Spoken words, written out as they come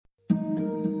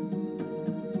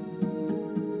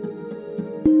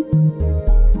Welcome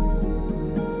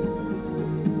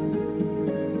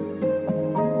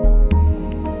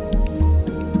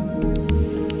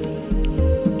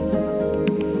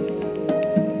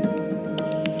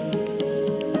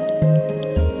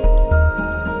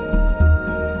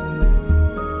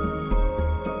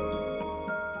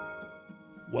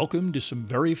to some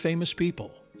very famous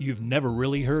people you've never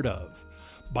really heard of.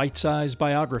 Bite-sized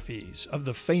biographies of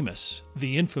the famous,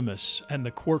 the infamous, and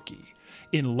the quirky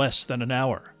in less than an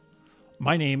hour.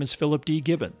 My name is Philip D.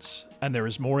 Gibbons, and there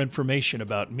is more information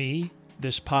about me,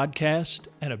 this podcast,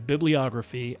 and a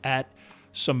bibliography at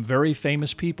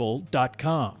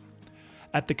someveryfamouspeople.com.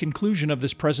 At the conclusion of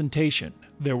this presentation,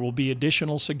 there will be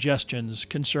additional suggestions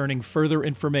concerning further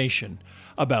information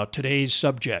about today's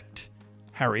subject,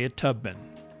 Harriet Tubman.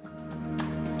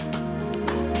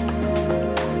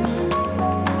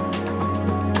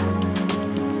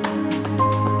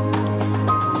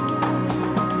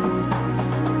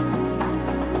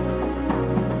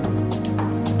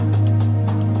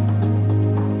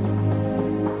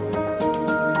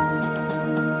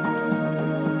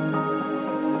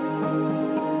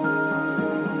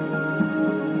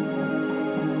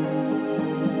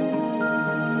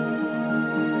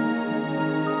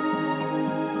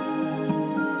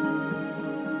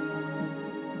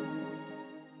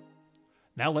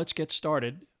 Now let's get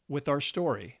started with our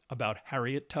story about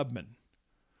Harriet Tubman.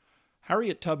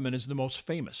 Harriet Tubman is the most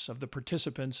famous of the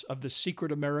participants of the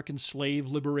secret American slave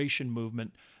liberation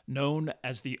movement known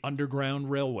as the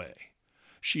Underground Railway.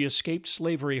 She escaped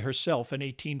slavery herself in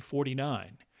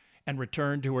 1849 and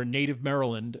returned to her native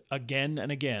Maryland again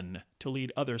and again to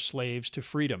lead other slaves to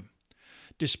freedom.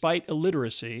 Despite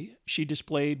illiteracy, she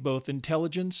displayed both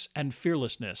intelligence and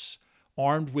fearlessness,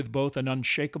 armed with both an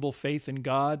unshakable faith in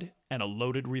God and a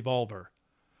loaded revolver.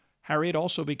 Harriet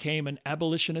also became an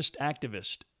abolitionist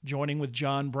activist, joining with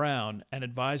John Brown and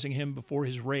advising him before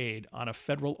his raid on a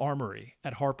federal armory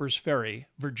at Harper's Ferry,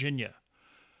 Virginia.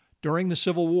 During the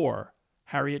Civil War,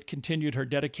 Harriet continued her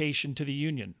dedication to the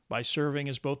Union by serving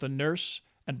as both a nurse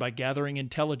and by gathering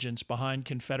intelligence behind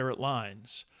Confederate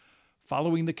lines.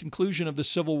 Following the conclusion of the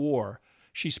Civil War,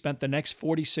 she spent the next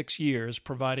 46 years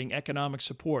providing economic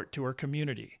support to her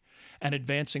community and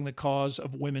advancing the cause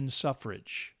of women's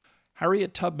suffrage.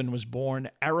 Harriet Tubman was born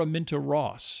Araminta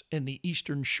Ross in the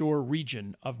Eastern Shore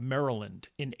region of Maryland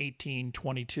in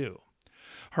 1822.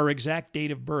 Her exact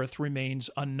date of birth remains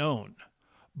unknown.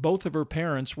 Both of her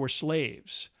parents were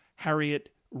slaves, Harriet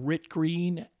Rit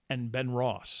Green and Ben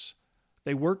Ross.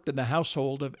 They worked in the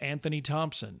household of Anthony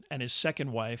Thompson and his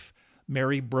second wife,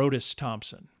 Mary Brodess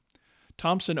Thompson.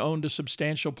 Thompson owned a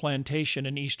substantial plantation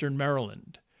in eastern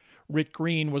Maryland. Rit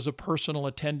Green was a personal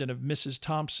attendant of Mrs.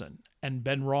 Thompson, and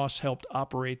Ben Ross helped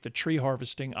operate the tree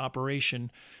harvesting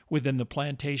operation within the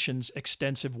plantation's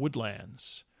extensive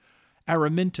woodlands.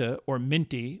 Araminta, or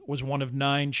Minty, was one of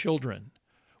 9 children.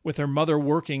 With her mother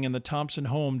working in the Thompson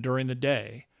home during the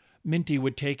day, Minty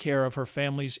would take care of her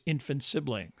family's infant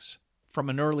siblings. From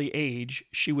an early age,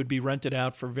 she would be rented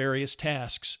out for various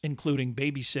tasks, including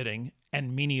babysitting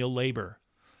and menial labor.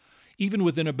 Even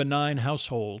within a benign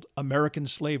household, American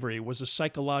slavery was a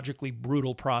psychologically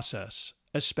brutal process,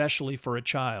 especially for a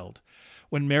child.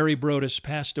 When Mary Brodess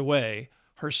passed away,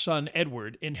 her son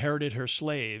Edward inherited her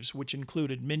slaves, which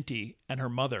included Minty and her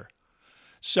mother.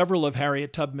 Several of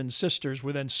Harriet Tubman's sisters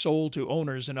were then sold to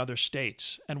owners in other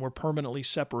states and were permanently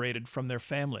separated from their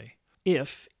family.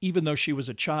 If, even though she was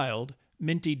a child,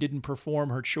 Minty didn't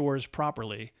perform her chores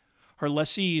properly, her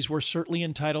lessees were certainly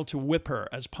entitled to whip her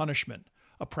as punishment,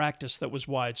 a practice that was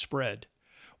widespread.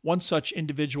 One such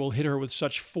individual hit her with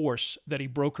such force that he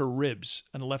broke her ribs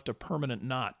and left a permanent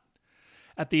knot.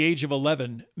 At the age of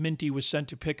 11, Minty was sent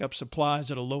to pick up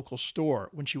supplies at a local store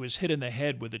when she was hit in the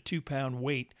head with a 2-pound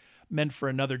weight meant for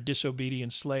another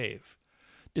disobedient slave.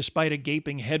 Despite a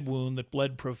gaping head wound that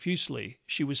bled profusely,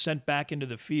 she was sent back into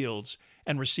the fields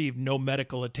and received no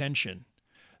medical attention.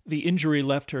 The injury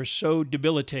left her so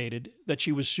debilitated that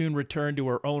she was soon returned to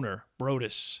her owner,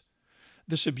 Brodess.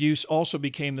 This abuse also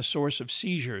became the source of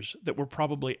seizures that were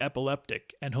probably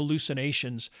epileptic and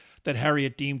hallucinations that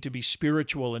Harriet deemed to be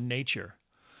spiritual in nature.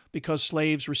 Because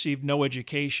slaves received no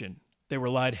education, they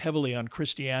relied heavily on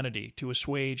Christianity to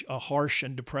assuage a harsh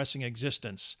and depressing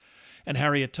existence, and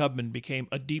Harriet Tubman became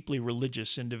a deeply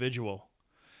religious individual.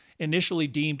 Initially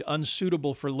deemed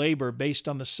unsuitable for labor based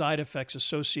on the side effects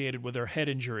associated with her head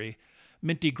injury,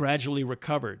 Minty gradually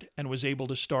recovered and was able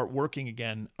to start working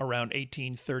again around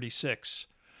 1836.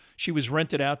 She was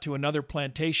rented out to another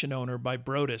plantation owner by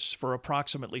Brodess for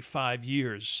approximately 5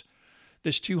 years.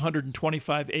 This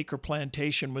 225-acre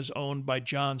plantation was owned by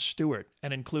John Stewart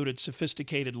and included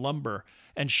sophisticated lumber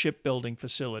and shipbuilding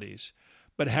facilities.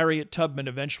 But Harriet Tubman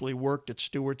eventually worked at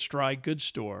Stewart's dry goods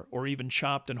store or even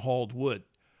chopped and hauled wood.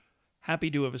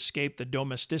 Happy to have escaped the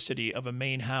domesticity of a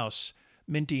Maine house,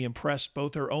 Minty impressed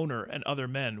both her owner and other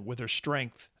men with her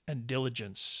strength and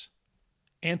diligence.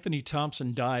 Anthony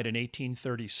Thompson died in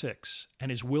 1836, and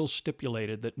his will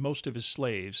stipulated that most of his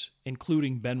slaves,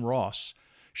 including Ben Ross,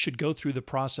 should go through the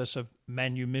process of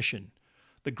manumission,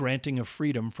 the granting of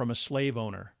freedom from a slave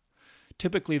owner.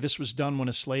 Typically, this was done when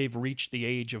a slave reached the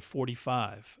age of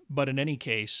 45, but in any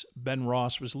case, Ben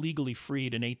Ross was legally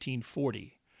freed in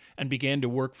 1840 and began to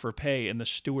work for pay in the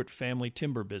Stewart family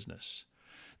timber business.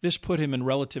 This put him in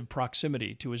relative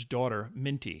proximity to his daughter,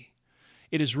 Minty.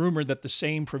 It is rumored that the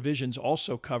same provisions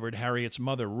also covered Harriet's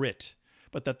mother, Rit,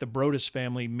 but that the Broaddus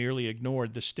family merely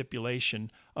ignored the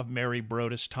stipulation of Mary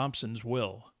Broaddus Thompson's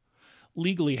will.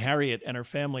 Legally, Harriet and her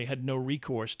family had no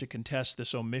recourse to contest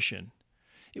this omission.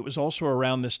 It was also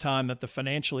around this time that the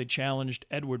financially challenged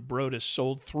Edward Broaddus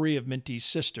sold 3 of Minty's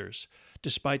sisters,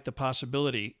 despite the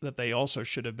possibility that they also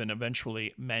should have been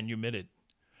eventually manumitted.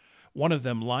 One of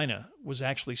them, Lina, was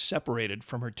actually separated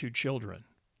from her 2 children.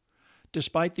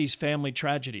 Despite these family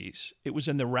tragedies, it was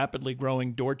in the rapidly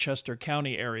growing Dorchester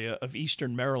County area of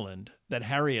eastern Maryland that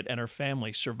Harriet and her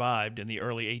family survived in the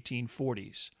early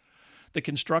 1840s. The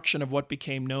construction of what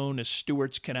became known as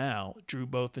Stewart's Canal drew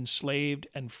both enslaved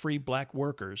and free black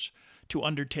workers to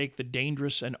undertake the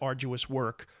dangerous and arduous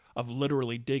work of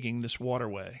literally digging this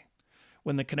waterway.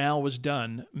 When the canal was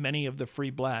done, many of the free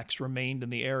blacks remained in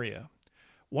the area.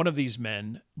 One of these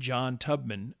men, John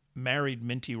Tubman, married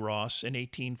Minty Ross in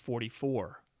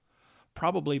 1844.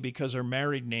 Probably because her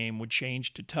married name would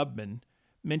change to Tubman,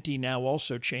 Minty now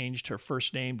also changed her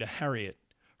first name to Harriet,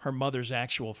 her mother's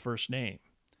actual first name.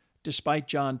 Despite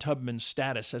John Tubman's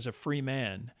status as a free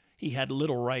man, he had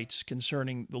little rights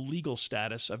concerning the legal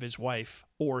status of his wife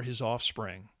or his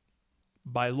offspring.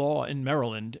 By law in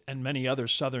Maryland and many other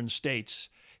southern states,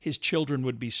 his children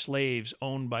would be slaves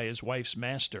owned by his wife's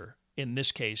master, in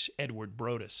this case Edward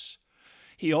Broaddus.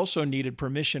 He also needed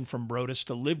permission from Broaddus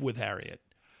to live with Harriet.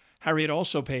 Harriet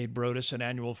also paid Broaddus an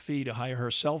annual fee to hire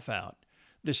herself out,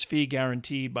 this fee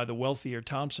guaranteed by the wealthier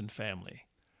Thompson family.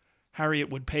 Harriet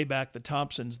would pay back the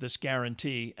Thompsons this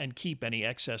guarantee and keep any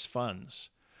excess funds.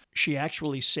 She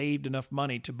actually saved enough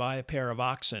money to buy a pair of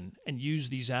oxen and use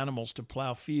these animals to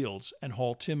plow fields and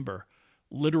haul timber,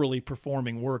 literally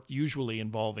performing work usually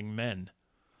involving men.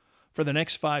 For the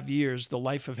next 5 years, the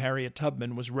life of Harriet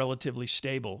Tubman was relatively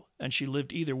stable, and she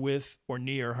lived either with or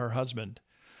near her husband.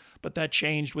 But that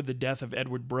changed with the death of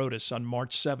Edward Broaddus on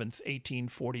March 7,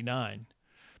 1849.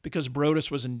 Because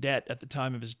Broaddus was in debt at the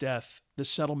time of his death, the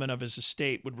settlement of his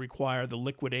estate would require the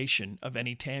liquidation of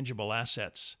any tangible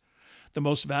assets. The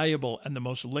most valuable and the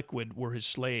most liquid were his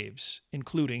slaves,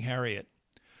 including Harriet.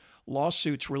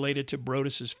 Lawsuits related to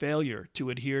Broaddus's failure to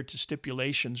adhere to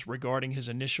stipulations regarding his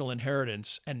initial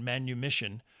inheritance and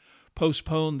manumission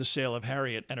postponed the sale of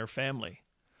Harriet and her family.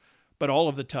 But all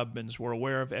of the Tubmans were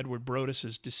aware of Edward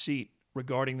Broaddus's deceit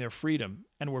regarding their freedom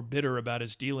and were bitter about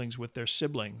his dealings with their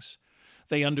siblings.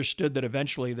 They understood that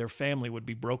eventually their family would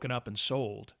be broken up and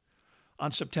sold.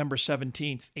 On September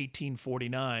 17,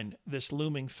 1849, this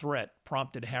looming threat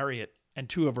prompted Harriet and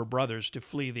 2 of her brothers to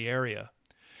flee the area.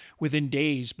 Within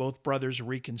days, both brothers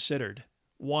reconsidered.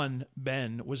 One,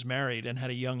 Ben, was married and had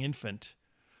a young infant.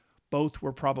 Both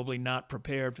were probably not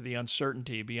prepared for the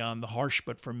uncertainty beyond the harsh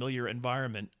but familiar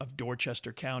environment of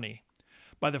Dorchester County.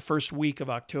 By the first week of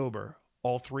October,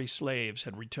 all 3 slaves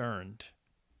had returned.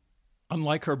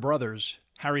 Unlike her brothers,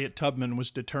 Harriet Tubman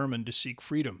was determined to seek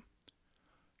freedom.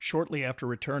 Shortly after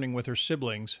returning with her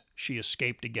siblings, she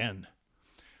escaped again.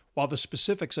 While the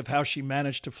specifics of how she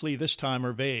managed to flee this time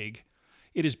are vague,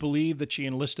 it is believed that she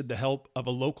enlisted the help of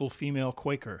a local female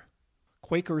Quaker.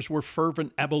 Quakers were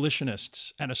fervent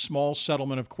abolitionists, and a small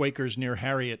settlement of Quakers near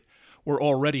Harriet were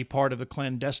already part of the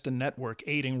clandestine network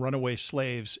aiding runaway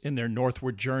slaves in their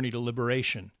northward journey to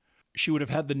liberation. She would have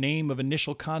had the name of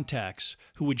initial contacts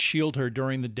who would shield her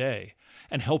during the day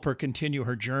and help her continue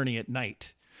her journey at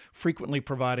night, frequently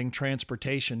providing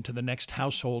transportation to the next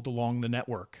household along the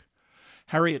network.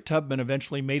 Harriet Tubman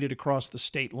eventually made it across the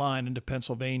state line into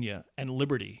Pennsylvania and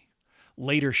Liberty.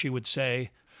 Later she would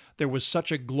say, "There was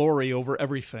such a glory over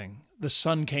everything. The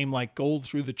sun came like gold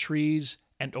through the trees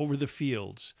and over the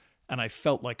fields, and I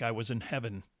felt like I was in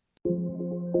heaven."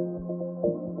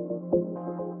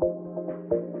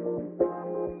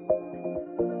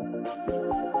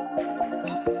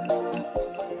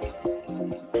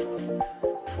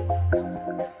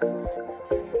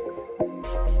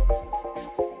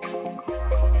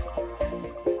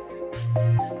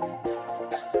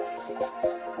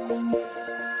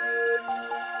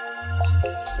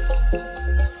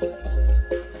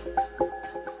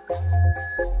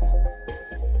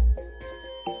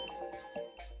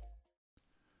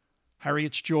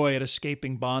 Harriet's joy at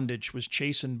escaping bondage was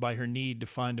chastened by her need to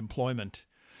find employment.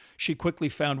 She quickly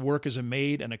found work as a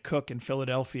maid and a cook in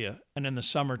Philadelphia, and in the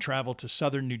summer traveled to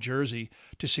southern New Jersey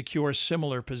to secure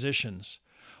similar positions.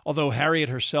 Although Harriet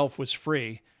herself was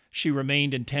free, she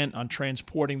remained intent on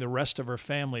transporting the rest of her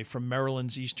family from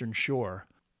Maryland's eastern shore.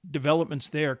 Developments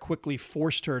there quickly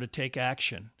forced her to take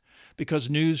action. Because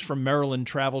news from Maryland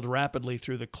traveled rapidly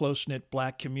through the close-knit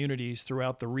black communities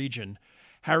throughout the region,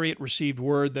 Harriet received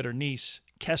word that her niece,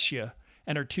 Kessia,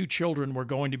 and her 2 children were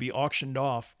going to be auctioned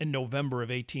off in November of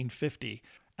 1850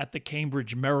 at the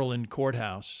Cambridge, Maryland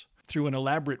courthouse. Through an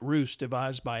elaborate ruse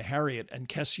devised by Harriet and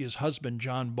Kessia's husband,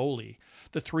 John Boley,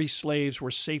 the 3 slaves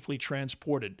were safely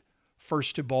transported,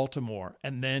 first to Baltimore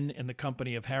and then, in the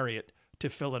company of Harriet, to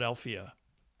Philadelphia.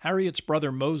 Harriet's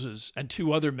brother Moses and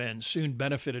 2 other men soon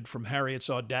benefited from Harriet's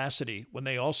audacity when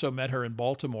they also met her in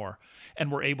Baltimore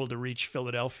and were able to reach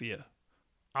Philadelphia.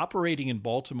 Operating in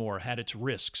Baltimore had its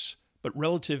risks, but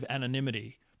relative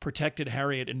anonymity protected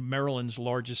Harriet in Maryland's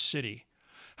largest city.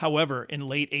 However, in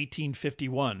late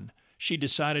 1851, she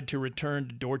decided to return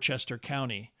to Dorchester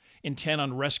County, intent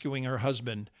on rescuing her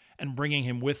husband and bringing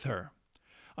him with her.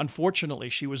 Unfortunately,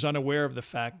 she was unaware of the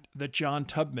fact that John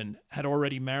Tubman had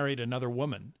already married another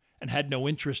woman and had no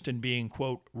interest in being,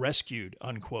 quote, rescued,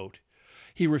 unquote.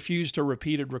 He refused her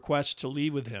repeated requests to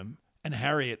leave with him, and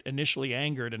Harriet, initially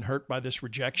angered and hurt by this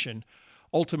rejection,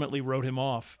 ultimately wrote him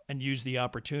off and used the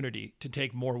opportunity to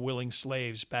take more willing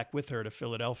slaves back with her to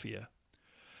Philadelphia.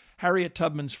 Harriet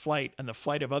Tubman's flight and the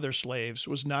flight of other slaves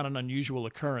was not an unusual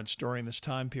occurrence during this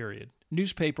time period.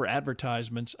 Newspaper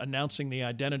advertisements announcing the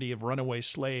identity of runaway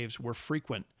slaves were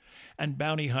frequent, and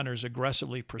bounty hunters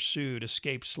aggressively pursued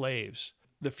escaped slaves.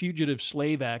 The Fugitive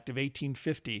Slave Act of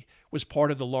 1850 was part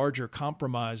of the larger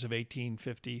Compromise of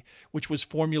 1850, which was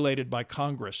formulated by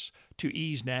Congress to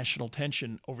ease national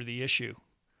tension over the issue.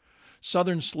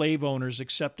 Southern slave owners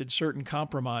accepted certain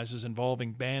compromises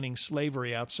involving banning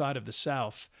slavery outside of the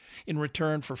South in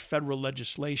return for federal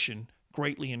legislation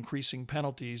greatly increasing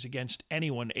penalties against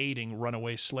anyone aiding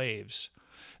runaway slaves.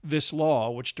 This law,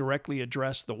 which directly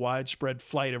addressed the widespread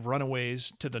flight of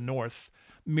runaways to the North,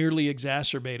 merely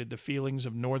exacerbated the feelings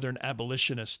of Northern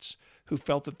abolitionists who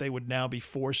felt that they would now be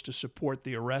forced to support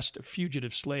the arrest of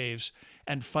fugitive slaves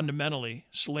and, fundamentally,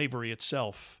 slavery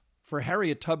itself. For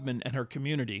Harriet Tubman and her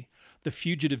community, the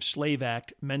Fugitive Slave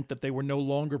Act meant that they were no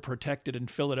longer protected in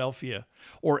Philadelphia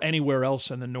or anywhere else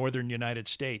in the northern United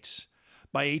States.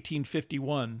 By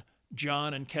 1851,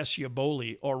 John and Kessia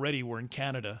Boley already were in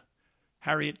Canada.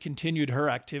 Harriet continued her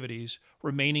activities,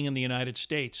 remaining in the United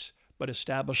States, but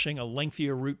establishing a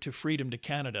lengthier route to freedom to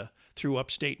Canada through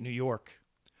upstate New York.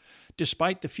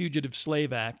 Despite the Fugitive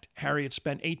Slave Act, Harriet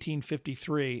spent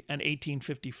 1853 and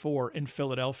 1854 in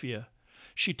Philadelphia.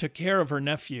 She took care of her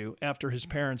nephew after his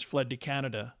parents fled to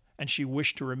Canada, and she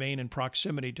wished to remain in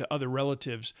proximity to other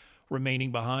relatives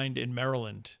remaining behind in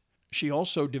Maryland. She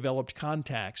also developed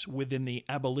contacts within the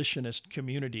abolitionist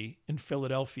community in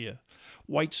Philadelphia,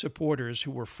 white supporters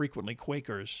who were frequently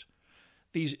Quakers.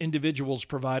 These individuals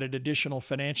provided additional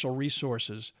financial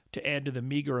resources to add to the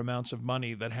meager amounts of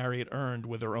money that Harriet earned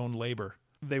with her own labor.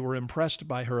 They were impressed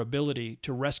by her ability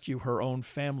to rescue her own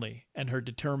family and her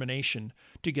determination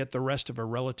to get the rest of her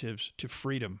relatives to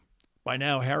freedom. By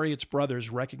now, Harriet's brothers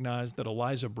recognized that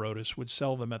Eliza Broadus would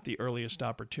sell them at the earliest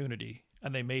opportunity,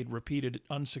 and they made repeated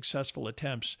unsuccessful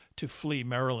attempts to flee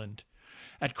Maryland.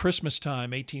 At Christmas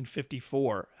time,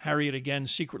 1854, Harriet again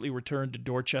secretly returned to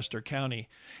Dorchester County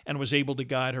and was able to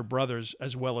guide her brothers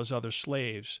as well as other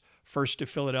slaves, first to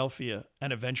Philadelphia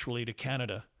and eventually to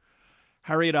Canada.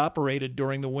 Harriet operated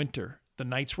during the winter. The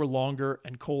nights were longer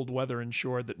and cold weather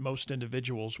ensured that most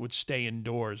individuals would stay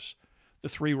indoors. The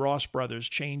 3 Ross brothers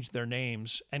changed their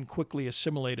names and quickly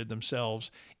assimilated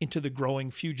themselves into the growing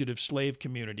fugitive slave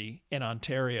community in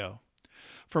Ontario.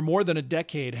 For more than a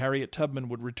decade, Harriet Tubman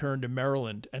would return to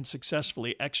Maryland and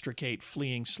successfully extricate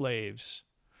fleeing slaves.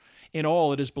 In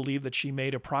all, it is believed that she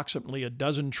made approximately a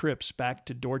dozen trips back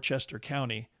to Dorchester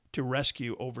County to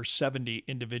rescue over 70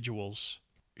 individuals.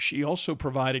 She also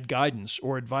provided guidance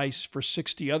or advice for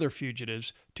 60 other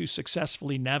fugitives to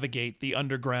successfully navigate the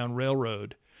Underground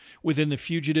Railroad. Within the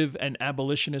fugitive and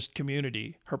abolitionist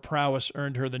community, her prowess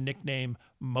earned her the nickname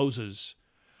Moses.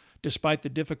 Despite the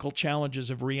difficult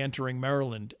challenges of re-entering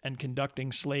Maryland and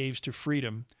conducting slaves to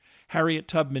freedom, Harriet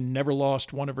Tubman never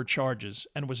lost one of her charges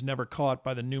and was never caught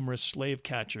by the numerous slave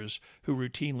catchers who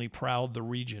routinely prowled the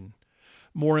region.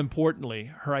 More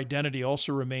importantly, her identity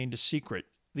also remained a secret,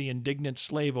 the indignant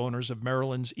slave owners of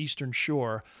Maryland's Eastern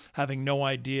Shore having no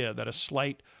idea that a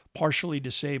slight, partially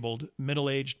disabled,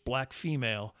 middle-aged black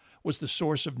female was the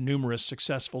source of numerous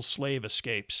successful slave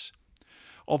escapes.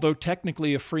 Although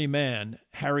technically a free man,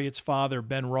 Harriet's father,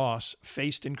 Ben Ross,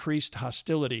 faced increased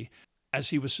hostility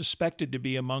as he was suspected to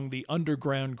be among the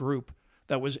underground group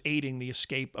that was aiding the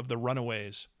escape of the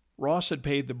runaways. Ross had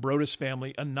paid the Broaddus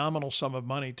family a nominal sum of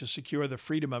money to secure the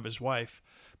freedom of his wife,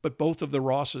 but both of the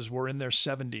Rosses were in their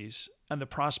 70s, and the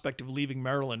prospect of leaving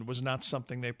Maryland was not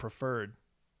something they preferred.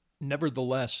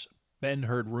 Nevertheless, Ben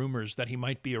heard rumors that he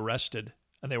might be arrested,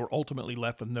 and they were ultimately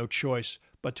left with no choice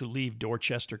but to leave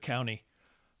Dorchester County.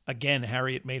 Again,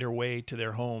 Harriet made her way to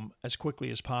their home as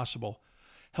quickly as possible,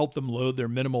 helped them load their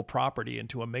minimal property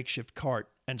into a makeshift cart,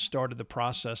 and started the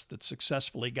process that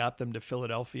successfully got them to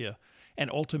Philadelphia and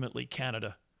ultimately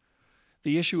Canada.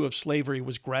 The issue of slavery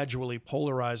was gradually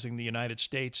polarizing the United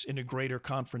States into greater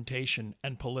confrontation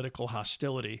and political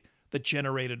hostility that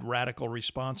generated radical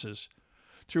responses.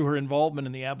 Through her involvement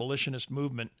in the abolitionist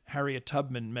movement, Harriet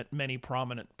Tubman met many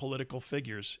prominent political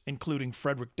figures, including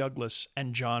Frederick Douglass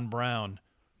and John Brown.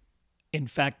 In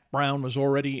fact, Brown was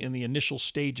already in the initial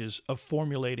stages of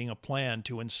formulating a plan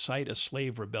to incite a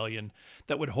slave rebellion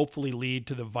that would hopefully lead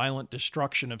to the violent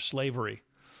destruction of slavery.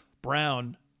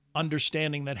 Brown,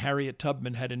 understanding that Harriet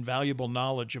Tubman had invaluable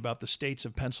knowledge about the states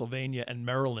of Pennsylvania and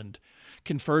Maryland,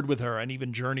 conferred with her and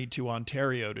even journeyed to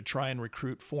Ontario to try and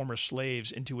recruit former slaves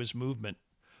into his movement.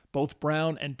 Both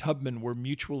Brown and Tubman were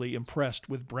mutually impressed,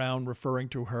 with Brown referring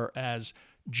to her as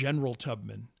General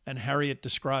Tubman, and Harriet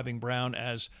describing Brown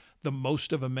as the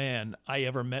most of a man I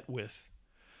ever met with.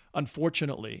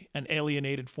 Unfortunately, an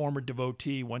alienated former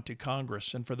devotee went to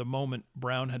Congress, and for the moment,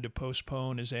 Brown had to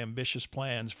postpone his ambitious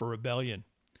plans for rebellion.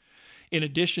 In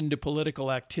addition to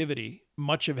political activity,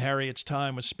 much of Harriet's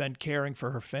time was spent caring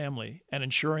for her family and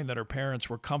ensuring that her parents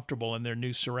were comfortable in their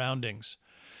new surroundings.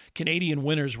 Canadian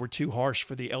winters were too harsh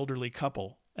for the elderly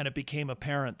couple, and it became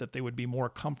apparent that they would be more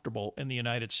comfortable in the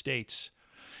United States.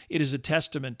 It is a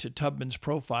testament to Tubman's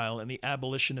profile in the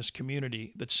abolitionist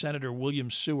community that Senator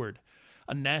William Seward,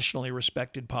 a nationally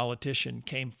respected politician,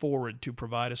 came forward to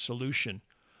provide a solution.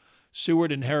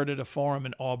 Seward inherited a farm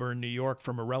in Auburn, New York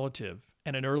from a relative,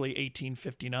 and in early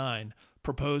 1859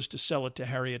 proposed to sell it to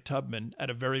Harriet Tubman at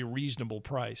a very reasonable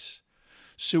price.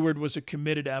 Seward was a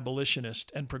committed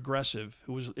abolitionist and progressive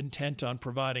who was intent on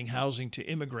providing housing to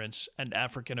immigrants and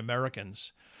African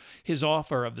Americans. His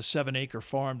offer of the 7-acre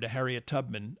farm to Harriet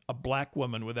Tubman, a black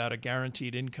woman without a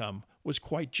guaranteed income, was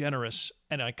quite generous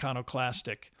and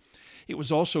iconoclastic. It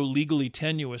was also legally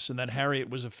tenuous in that Harriet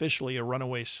was officially a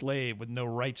runaway slave with no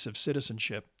rights of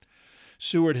citizenship.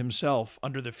 Seward himself,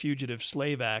 under the Fugitive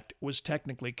Slave Act, was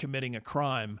technically committing a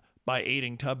crime by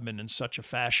aiding Tubman in such a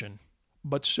fashion.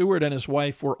 But Seward and his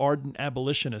wife were ardent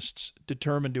abolitionists,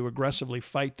 determined to aggressively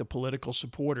fight the political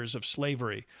supporters of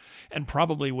slavery, and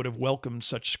probably would have welcomed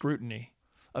such scrutiny.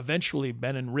 Eventually,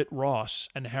 Ben and Rit Ross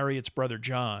and Harriet's brother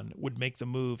John would make the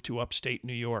move to upstate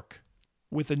New York.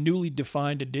 With a newly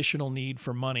defined additional need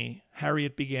for money,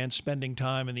 Harriet began spending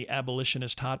time in the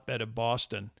abolitionist hotbed of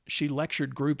Boston. She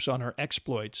lectured groups on her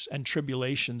exploits and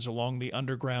tribulations along the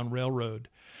Underground Railroad,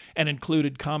 and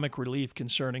included comic relief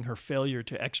concerning her failure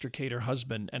to extricate her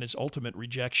husband and his ultimate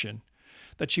rejection.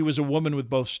 That she was a woman with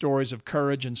both stories of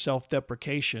courage and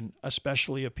self-deprecation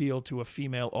especially appealed to a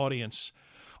female audience,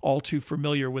 all too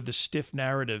familiar with the stiff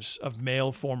narratives of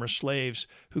male former slaves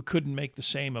who couldn't make the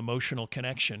same emotional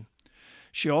connection.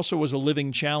 She also was a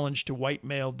living challenge to white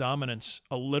male dominance,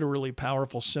 a literally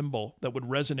powerful symbol that would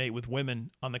resonate with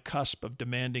women on the cusp of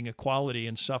demanding equality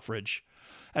and suffrage.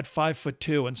 At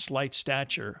 5'2" and slight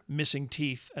stature, missing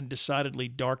teeth, and decidedly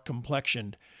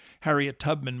dark-complexioned, Harriet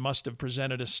Tubman must have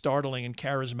presented a startling and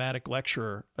charismatic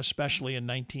lecturer, especially in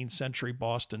 19th century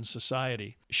Boston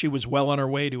society. She was well on her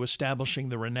way to establishing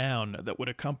the renown that would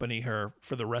accompany her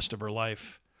for the rest of her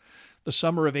life. The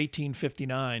summer of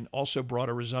 1859 also brought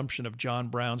a resumption of John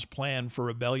Brown's plan for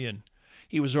rebellion.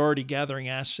 He was already gathering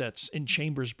assets in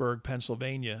Chambersburg,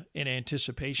 Pennsylvania, in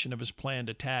anticipation of his planned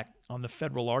attack on the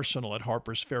federal arsenal at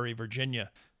Harper's Ferry, Virginia.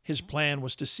 His plan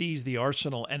was to seize the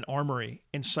arsenal and armory,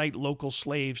 incite local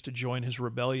slaves to join his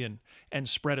rebellion, and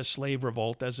spread a slave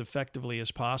revolt as effectively as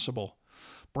possible.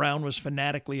 Brown was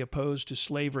fanatically opposed to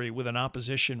slavery with an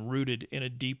opposition rooted in a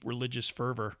deep religious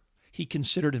fervor. He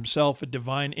considered himself a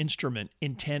divine instrument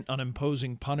intent on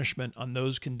imposing punishment on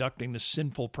those conducting the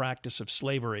sinful practice of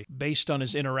slavery. Based on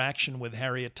his interaction with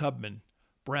Harriet Tubman,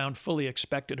 Brown fully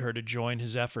expected her to join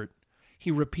his effort.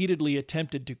 He repeatedly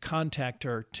attempted to contact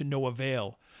her to no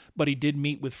avail, but he did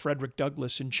meet with Frederick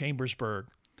Douglass in Chambersburg.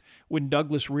 When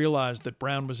Douglas realized that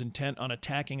Brown was intent on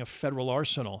attacking a federal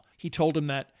arsenal, he told him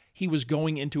that he was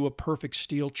going into a perfect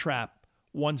steel trap.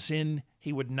 Once in,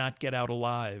 he would not get out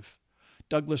alive.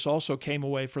 Douglas also came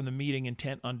away from the meeting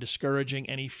intent on discouraging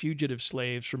any fugitive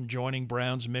slaves from joining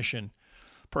Brown's mission.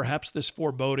 Perhaps this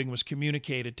foreboding was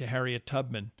communicated to Harriet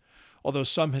Tubman, although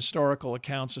some historical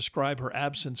accounts ascribe her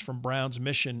absence from Brown's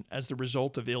mission as the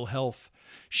result of ill health.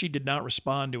 She did not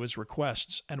respond to his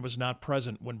requests and was not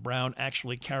present when Brown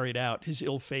actually carried out his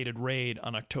ill-fated raid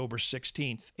on October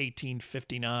 16,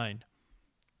 1859.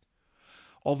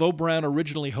 Although Brown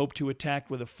originally hoped to attack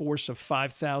with a force of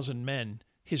 5,000 men,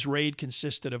 his raid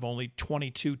consisted of only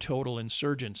 22 total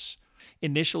insurgents.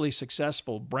 Initially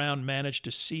successful, Brown managed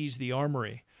to seize the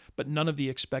armory, but none of the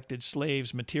expected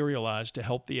slaves materialized to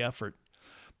help the effort.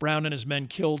 Brown and his men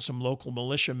killed some local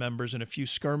militia members in a few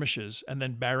skirmishes and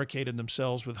then barricaded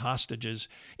themselves with hostages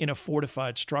in a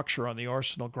fortified structure on the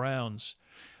arsenal grounds.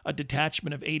 A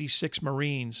detachment of 86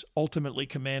 Marines, ultimately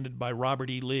commanded by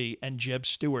Robert E. Lee and Jeb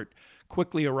Stuart,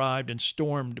 quickly arrived and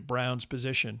stormed Brown's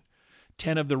position.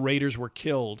 10 of the raiders were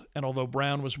killed, and although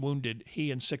Brown was wounded,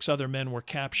 he and 6 other men were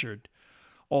captured.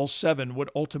 All 7 would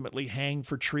ultimately hang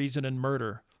for treason and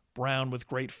murder, Brown with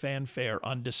great fanfare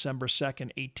on December 2,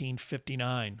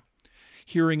 1859.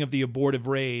 Hearing of the abortive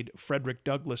raid, Frederick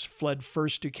Douglass fled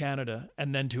first to Canada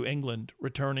and then to England,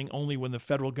 returning only when the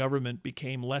federal government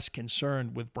became less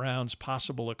concerned with Brown's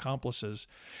possible accomplices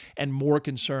and more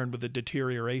concerned with the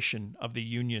deterioration of the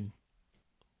Union.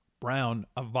 Brown,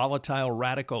 a volatile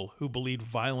radical who believed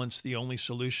violence the only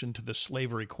solution to the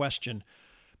slavery question,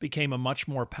 became a much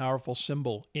more powerful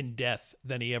symbol in death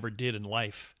than he ever did in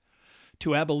life.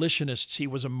 To abolitionists, he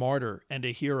was a martyr and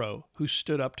a hero who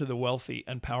stood up to the wealthy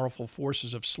and powerful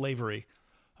forces of slavery.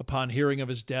 Upon hearing of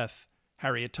his death,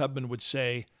 Harriet Tubman would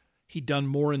say, "He done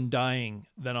more in dying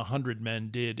than 100 men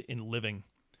did in living."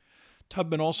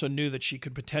 Tubman also knew that she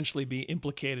could potentially be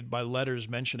implicated by letters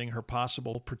mentioning her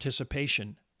possible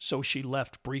participation, so she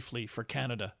left briefly for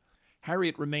Canada.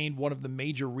 Harriet remained one of the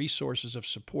major resources of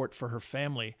support for her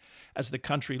family as the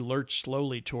country lurched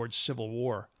slowly towards civil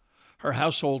war. Her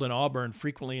household in Auburn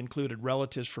frequently included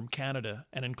relatives from Canada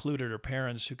and included her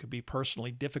parents who could be personally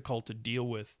difficult to deal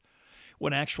with.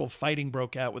 When actual fighting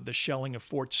broke out with the shelling of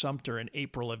Fort Sumter in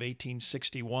April of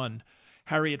 1861,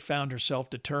 Harriet found herself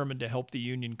determined to help the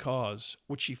Union cause,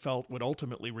 which she felt would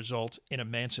ultimately result in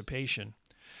emancipation.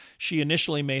 She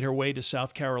initially made her way to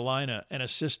South Carolina and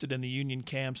assisted in the Union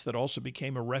camps that also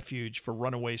became a refuge for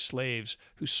runaway slaves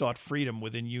who sought freedom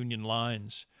within Union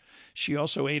lines. She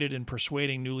also aided in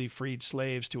persuading newly freed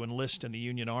slaves to enlist in the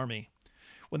Union Army.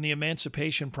 When the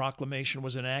Emancipation Proclamation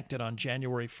was enacted on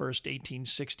January 1,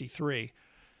 1863,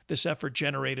 this effort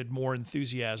generated more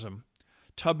enthusiasm.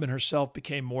 Tubman herself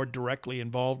became more directly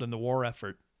involved in the war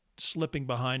effort, slipping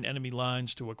behind enemy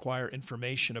lines to acquire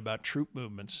information about troop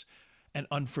movements and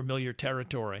unfamiliar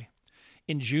territory.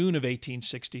 In June of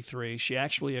 1863, she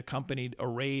actually accompanied a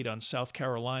raid on South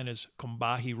Carolina's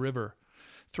Combahee River.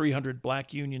 300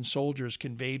 black Union soldiers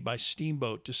conveyed by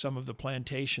steamboat to some of the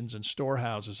plantations and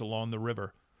storehouses along the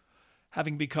river.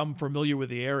 Having become familiar with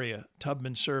the area,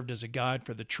 Tubman served as a guide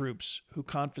for the troops, who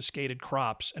confiscated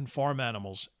crops and farm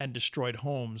animals and destroyed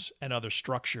homes and other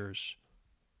structures.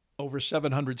 Over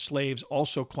 700 slaves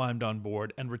also climbed on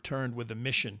board and returned with a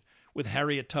mission, with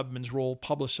Harriet Tubman's role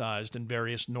publicized in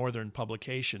various northern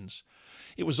publications.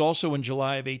 It was also in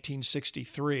July of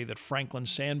 1863 that Franklin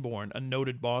Sanborn, a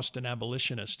noted Boston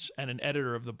abolitionist and an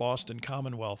editor of the Boston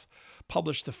Commonwealth,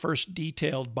 published the first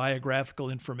detailed biographical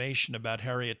information about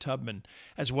Harriet Tubman,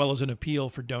 as well as an appeal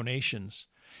for donations.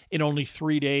 In only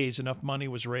 3 days, enough money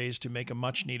was raised to make a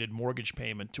much-needed mortgage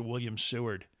payment to William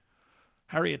Seward.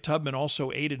 Harriet Tubman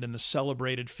also aided in the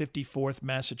celebrated 54th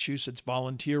Massachusetts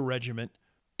Volunteer Regiment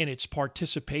in its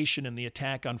participation in the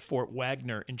attack on Fort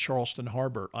Wagner in Charleston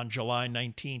Harbor on July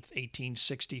 19,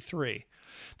 1863.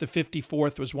 The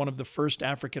 54th was one of the first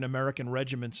African-American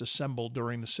regiments assembled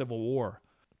during the Civil War.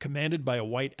 Commanded by a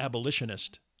white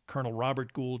abolitionist, Colonel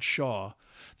Robert Gould Shaw,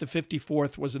 the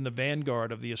 54th was in the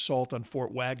vanguard of the assault on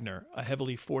Fort Wagner, a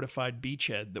heavily fortified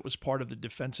beachhead that was part of the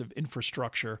defensive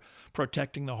infrastructure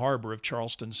protecting the harbor of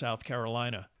Charleston, South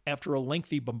Carolina. After a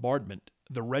lengthy bombardment,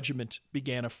 the regiment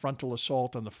began a frontal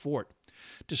assault on the fort.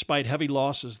 Despite heavy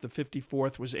losses, the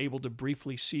 54th was able to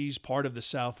briefly seize part of the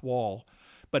south wall,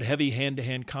 but heavy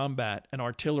hand-to-hand combat and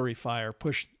artillery fire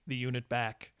pushed the unit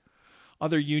back.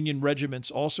 Other Union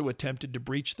regiments also attempted to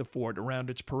breach the fort around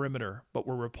its perimeter, but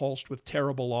were repulsed with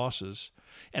terrible losses.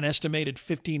 An estimated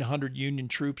 1,500 Union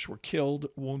troops were killed,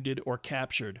 wounded, or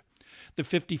captured. The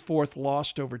 54th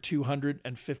lost over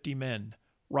 250 men.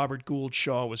 Robert Gould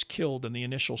Shaw was killed in the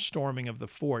initial storming of the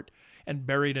fort and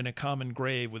buried in a common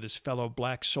grave with his fellow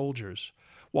black soldiers,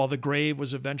 while the grave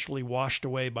was eventually washed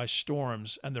away by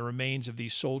storms and the remains of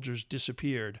these soldiers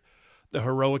disappeared. The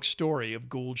heroic story of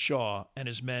Gould Shaw and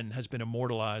his men has been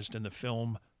immortalized in the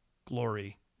film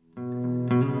Glory.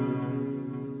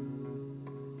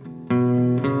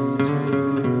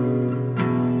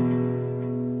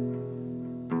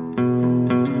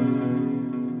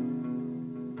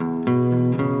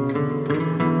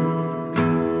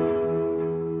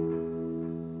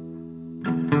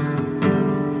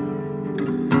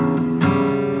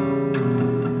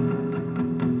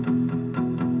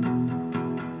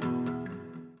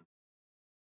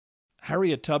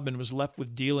 Harriet Tubman was left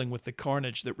with dealing with the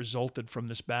carnage that resulted from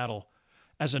this battle.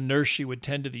 As a nurse, she would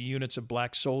tend to the units of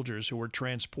black soldiers who were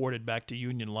transported back to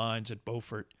Union lines at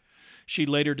Beaufort. She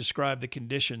later described the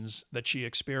conditions that she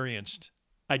experienced.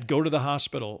 I'd go to the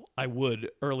hospital, I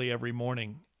would, early every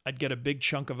morning. I'd get a big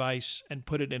chunk of ice and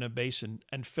put it in a basin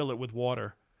and fill it with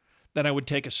water. Then I would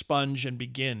take a sponge and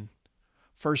begin.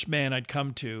 First man I'd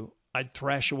come to, I'd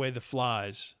thrash away the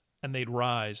flies, and they'd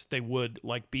rise, they would,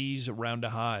 like bees around a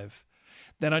hive.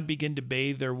 Then I'd begin to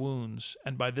bathe their wounds,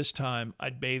 and by this time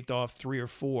I'd bathed off 3 or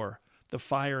 4. The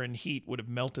fire and heat would have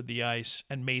melted the ice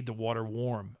and made the water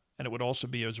warm, and it would also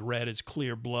be as red as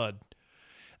clear blood.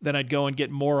 Then I'd go and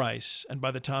get more ice, and by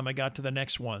the time I got to the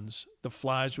next ones, the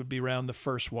flies would be round the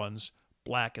first ones,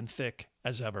 black and thick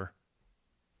as ever.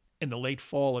 In the late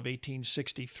fall of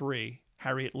 1863,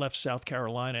 Harriet left South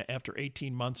Carolina after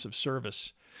 18 months of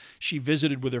service. She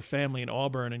visited with her family in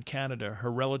Auburn and Canada,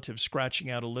 her relatives scratching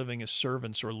out a living as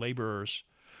servants or laborers.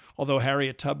 Although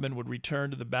Harriet Tubman would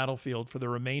return to the battlefield for the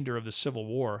remainder of the Civil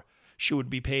War, she would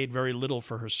be paid very little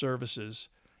for her services,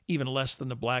 even less than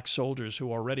the black soldiers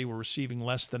who already were receiving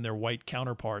less than their white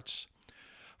counterparts.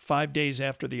 5 days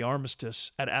after the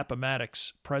armistice at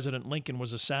Appomattox, President Lincoln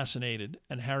was assassinated,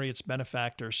 and Harriet's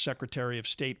benefactor, Secretary of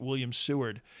State William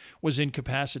Seward, was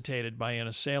incapacitated by an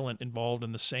assailant involved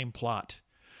in the same plot.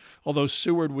 Although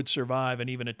Seward would survive and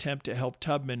even attempt to help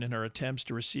Tubman in her attempts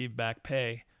to receive back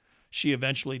pay, she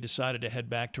eventually decided to head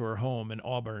back to her home in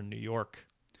Auburn, New York.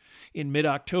 In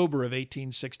mid-October of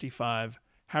 1865,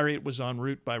 Harriet was en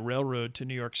route by railroad to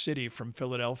New York City from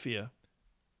Philadelphia.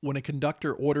 When a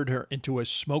conductor ordered her into a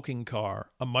smoking car,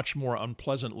 a much more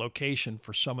unpleasant location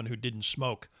for someone who didn't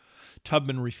smoke,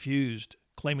 Tubman refused,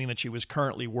 claiming that she was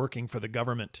currently working for the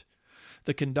government.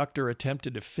 The conductor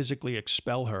attempted to physically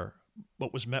expel her,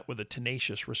 but was met with a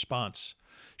tenacious response.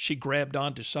 She grabbed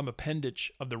onto some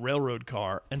appendage of the railroad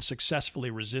car and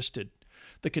successfully resisted.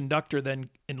 The conductor then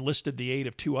enlisted the aid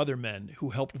of 2 other men who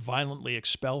helped violently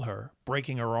expel her,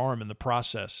 breaking her arm in the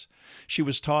process. She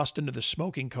was tossed into the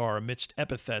smoking car amidst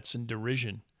epithets and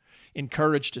derision.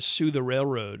 Encouraged to sue the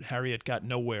railroad, Harriet got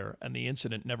nowhere, and the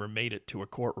incident never made it to a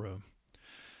courtroom.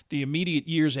 The immediate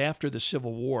years after the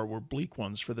Civil War were bleak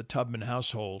ones for the Tubman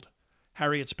household.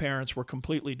 Harriet's parents were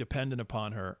completely dependent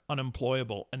upon her,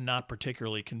 unemployable, and not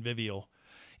particularly convivial.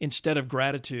 Instead of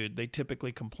gratitude, they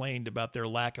typically complained about their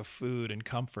lack of food and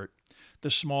comfort. The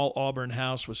small Auburn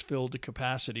house was filled to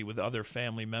capacity with other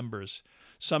family members.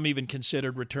 Some even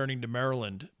considered returning to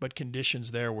Maryland, but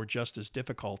conditions there were just as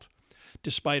difficult.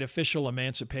 Despite official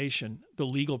emancipation, the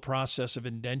legal process of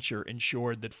indenture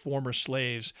ensured that former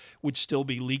slaves would still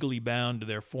be legally bound to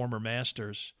their former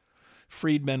masters.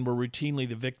 Freedmen were routinely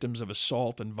the victims of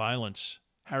assault and violence.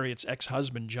 Harriet's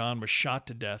ex-husband, John, was shot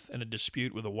to death in a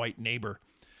dispute with a white neighbor.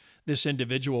 This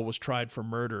individual was tried for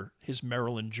murder. His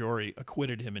Maryland jury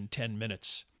acquitted him in 10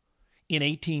 minutes. In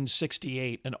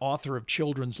 1868, an author of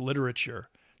children's literature,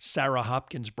 Sarah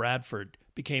Hopkins Bradford,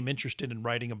 became interested in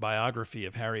writing a biography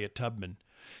of Harriet Tubman.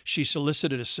 She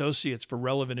solicited associates for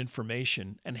relevant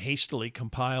information and hastily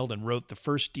compiled and wrote the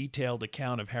first detailed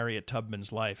account of Harriet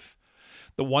Tubman's life.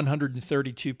 The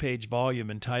 132-page volume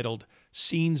entitled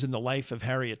Scenes in the Life of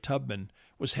Harriet Tubman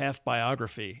was half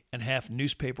biography and half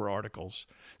newspaper articles,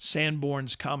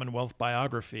 Sanborn's Commonwealth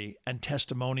biography, and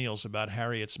testimonials about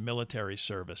Harriet's military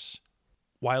service.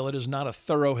 While it is not a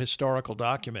thorough historical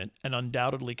document and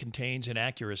undoubtedly contains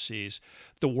inaccuracies,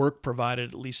 the work provided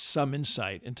at least some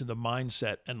insight into the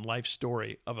mindset and life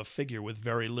story of a figure with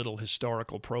very little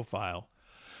historical profile.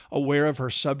 Aware of her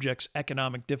subject's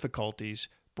economic difficulties,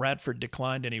 Bradford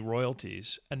declined any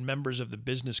royalties, and members of the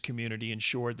business community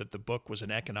ensured that the book was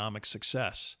an economic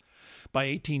success. By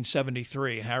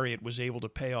 1873, Harriet was able to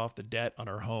pay off the debt on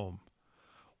her home.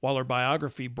 While her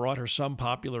biography brought her some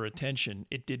popular attention,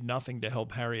 it did nothing to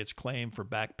help Harriet's claim for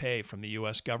back pay from the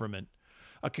U.S. government.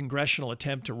 A congressional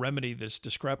attempt to remedy this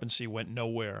discrepancy went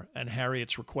nowhere, and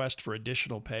Harriet's request for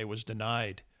additional pay was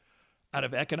denied. Out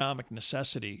of economic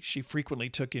necessity, she frequently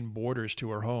took in boarders to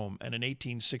her home, and in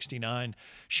 1869,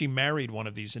 she married one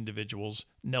of these individuals,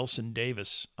 Nelson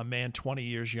Davis, a man 20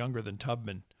 years younger than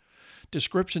Tubman.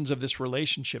 Descriptions of this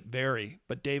relationship vary,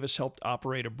 but Davis helped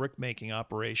operate a brickmaking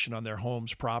operation on their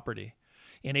home's property.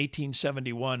 In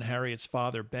 1871, Harriet's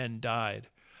father, Ben, died.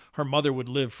 Her mother would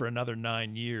live for another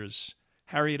 9 years.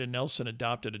 Harriet and Nelson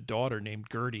adopted a daughter named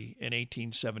Gertie in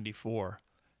 1874.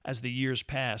 As the years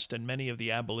passed and many of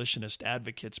the abolitionist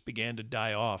advocates began to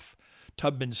die off,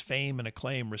 Tubman's fame and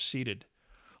acclaim receded.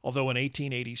 Although in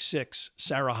 1886,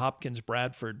 Sarah Hopkins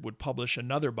Bradford would publish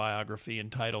another biography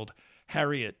entitled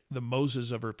Harriet, the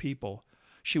Moses of Her People,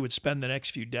 she would spend the next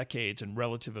few decades in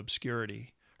relative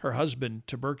obscurity. Her husband,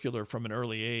 tubercular from an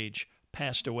early age,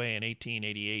 passed away in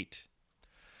 1888.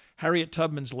 Harriet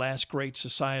Tubman's last great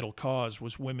societal cause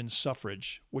was women's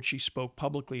suffrage, which she spoke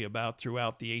publicly about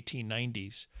throughout the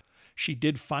 1890s. She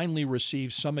did finally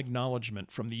receive some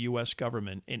acknowledgement from the U.S.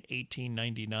 government in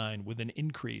 1899 with an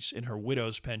increase in her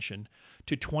widow's pension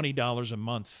to $20 a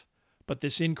month, but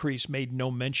this increase made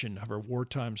no mention of her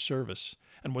wartime service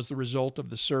and was the result of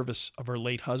the service of her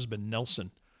late husband, Nelson.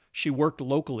 She worked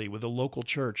locally with a local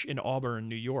church in Auburn,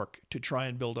 New York, to try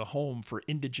and build a home for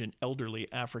indigent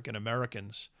elderly African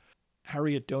Americans.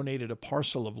 Harriet donated a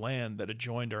parcel of land that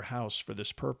adjoined her house for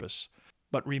this purpose,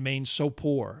 but remained so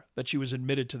poor that she was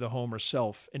admitted to the home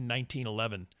herself in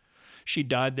 1911. She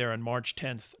died there on March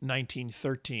 10,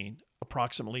 1913,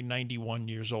 approximately 91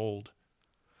 years old.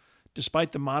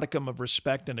 Despite the modicum of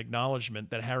respect and acknowledgement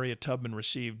that Harriet Tubman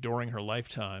received during her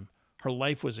lifetime, her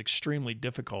life was extremely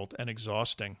difficult and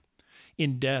exhausting.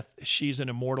 In death, she's an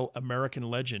immortal American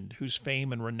legend whose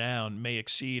fame and renown may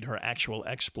exceed her actual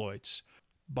exploits.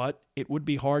 But it would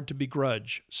be hard to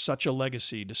begrudge such a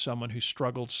legacy to someone who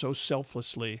struggled so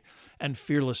selflessly and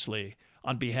fearlessly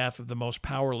on behalf of the most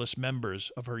powerless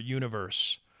members of her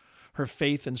universe. Her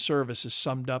faith and service is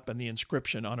summed up in the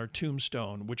inscription on her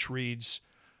tombstone, which reads,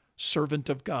 "Servant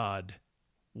of God,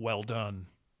 well done."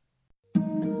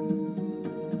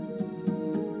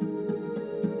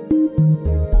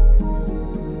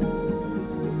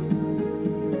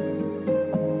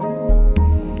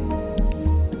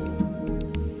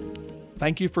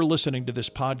 Thank you for listening to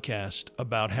this podcast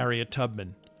about Harriet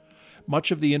Tubman. Much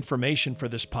of the information for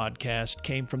this podcast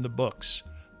came from the books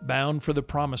Bound for the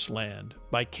Promised Land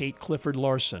by Kate Clifford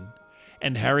Larson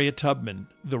and Harriet Tubman,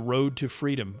 The Road to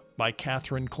Freedom by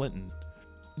Catherine Clinton.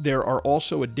 There are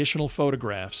also additional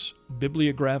photographs,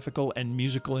 bibliographical and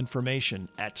musical information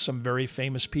at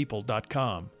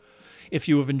someveryfamouspeople.com. If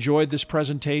you have enjoyed this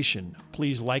presentation,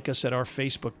 please like us at our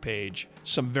Facebook page,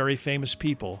 Some Very Famous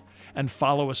People, and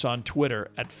follow us on Twitter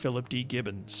at Philip D.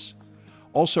 Gibbons.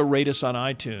 Also rate us on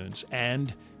iTunes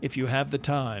and, if you have the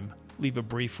time, leave a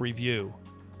brief review.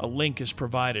 A link is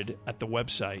provided at the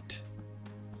website.